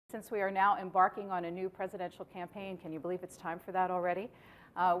Since we are now embarking on a new presidential campaign, can you believe it's time for that already?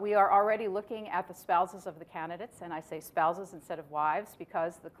 We are already looking at the spouses of the candidates, and I say spouses instead of wives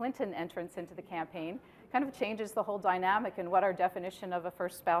because the Clinton entrance into the campaign kind of changes the whole dynamic and what our definition of a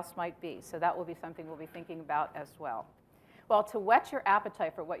first spouse might be. So that will be something we'll be thinking about as well. Well, to whet your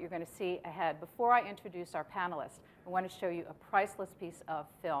appetite for what you're going to see ahead, before I introduce our panelists, I want to show you a priceless piece of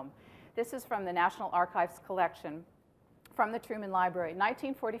film. This is from the National Archives collection from the Truman Library.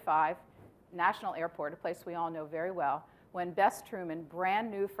 1945, National Airport, a place we all know very well, when Bess Truman,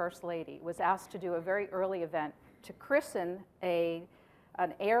 brand new First Lady, was asked to do a very early event to christen an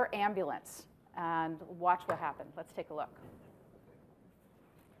air ambulance. And watch what happened. Let's take a look.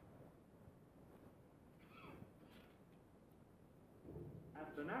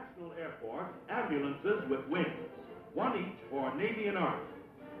 At the National Airport, ambulances with wings, one each for Navy and Army,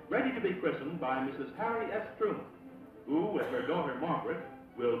 ready to be christened by Mrs. Harry S. Truman, who, with her daughter Margaret,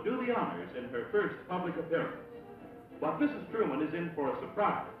 will do the honors in her first public appearance. But Mrs. Truman is in for a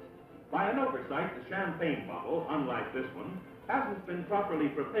surprise. By an oversight, the champagne bottle, unlike this one, hasn't been properly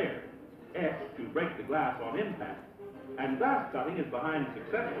prepared, etched to break the glass on impact, and glass cutting is behind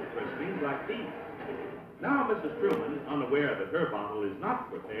successful christenings like these. Now Mrs. Truman, unaware that her bottle is not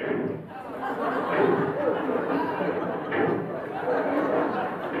prepared,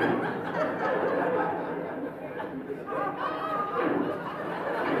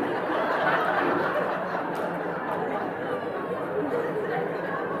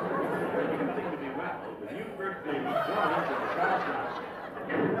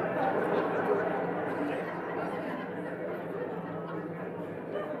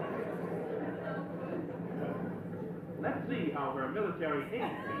 let's see how her military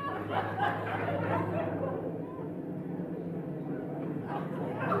ink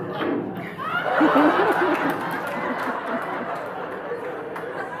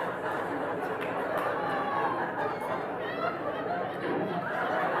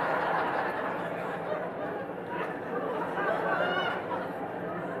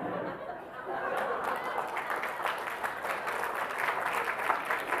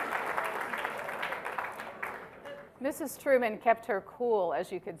Mrs. Truman kept her cool,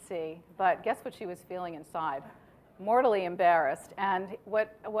 as you could see, but guess what she was feeling inside? Mortally embarrassed. And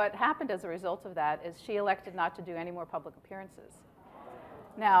what happened as a result of that is she elected not to do any more public appearances.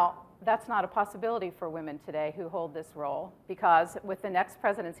 Now, that's not a possibility for women today who hold this role, because with the next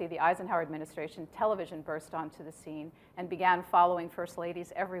presidency, the Eisenhower administration, television burst onto the scene and began following first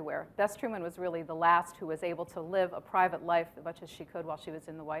ladies everywhere. Bess Truman was really the last who was able to live a private life as much as she could while she was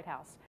in the White House.